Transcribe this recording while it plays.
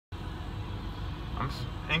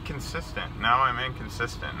inconsistent. Now I'm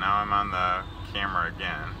inconsistent. Now I'm on the camera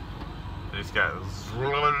again. I just got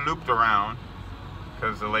looped around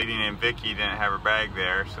because the lady named Vicky didn't have her bag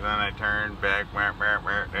there. So then I turned back,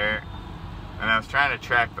 and I was trying to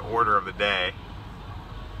track the order of the day.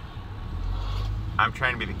 I'm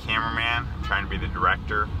trying to be the cameraman. I'm trying to be the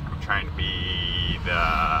director. I'm trying to be the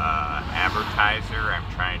advertiser. I'm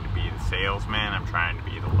trying to be the salesman. I'm trying to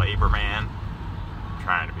be the labor man. I'm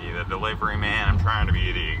trying to be the delivery man. I'm trying to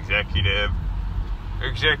be the executive.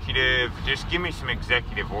 Just give me some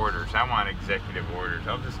executive orders. I want executive orders.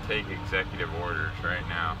 I'll just take executive orders right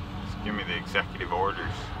now. Just give me the executive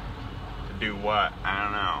orders. To do what? I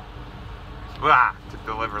don't know. To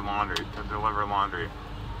deliver laundry. To deliver laundry.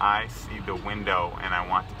 I see the window and I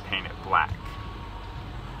want to paint it black.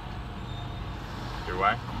 Do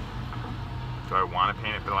I? Do I want to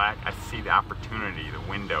paint it black? I see the opportunity, the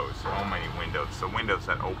windows, so many windows. The windows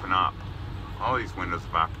that open up. All these windows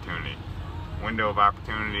of opportunity. Window of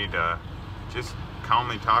opportunity to just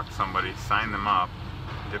calmly talk to somebody, sign them up,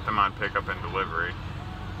 get them on pickup and delivery.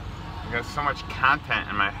 I got so much content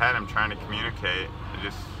in my head I'm trying to communicate.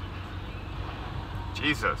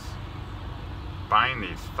 Jesus. Bind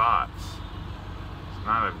these thoughts. It's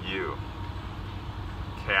not of you.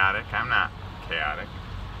 Chaotic. I'm not chaotic.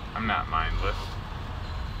 I'm not mindless.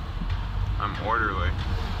 I'm orderly.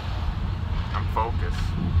 I'm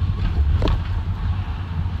focused.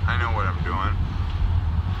 I know what I'm doing.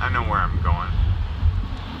 I know where I'm going.